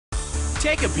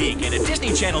Take a peek at a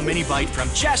Disney Channel Minibyte from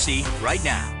Jessie right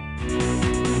now.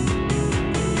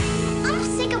 I'm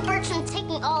sick of Bertram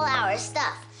taking all our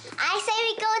stuff. I say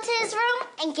we go into his room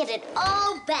and get it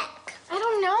all back. I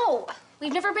don't know.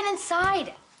 We've never been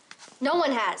inside. No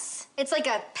one has. It's like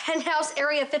a penthouse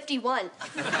Area 51. It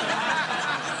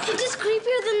is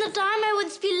creepier than the time I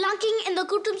was spelunking in the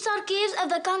Kutumsar caves of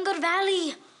the Kangar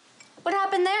Valley. What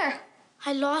happened there?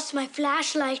 I lost my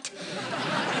flashlight.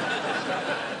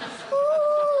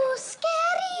 Ooh,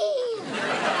 scary.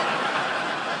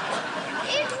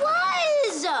 It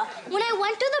was. When I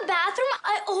went to the bathroom,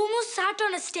 I almost sat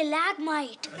on a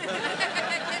stalagmite.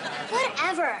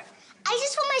 Whatever. I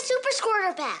just want my super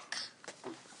squirter back.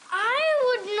 I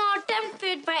would not tempt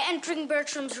fate by entering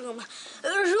Bertram's room.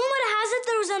 Rumor has it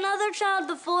there was another child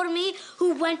before me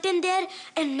who went in there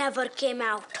and never came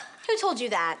out. Who told you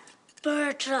that?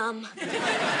 Bertram.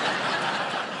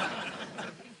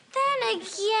 Then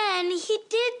again, he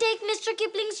did take Mr.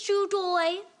 Kipling's chew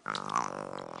toy.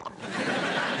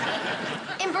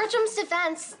 In Bertram's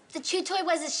defense, the chew toy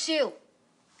was his shoe.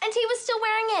 And he was still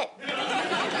wearing it.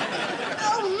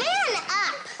 Oh, man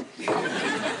up!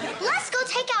 Let's go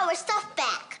take our stuff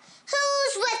back.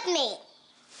 Who's with me?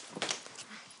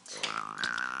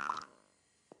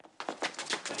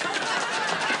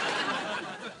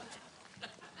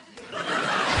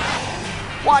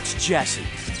 Watch Jessie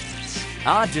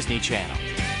on Disney Channel.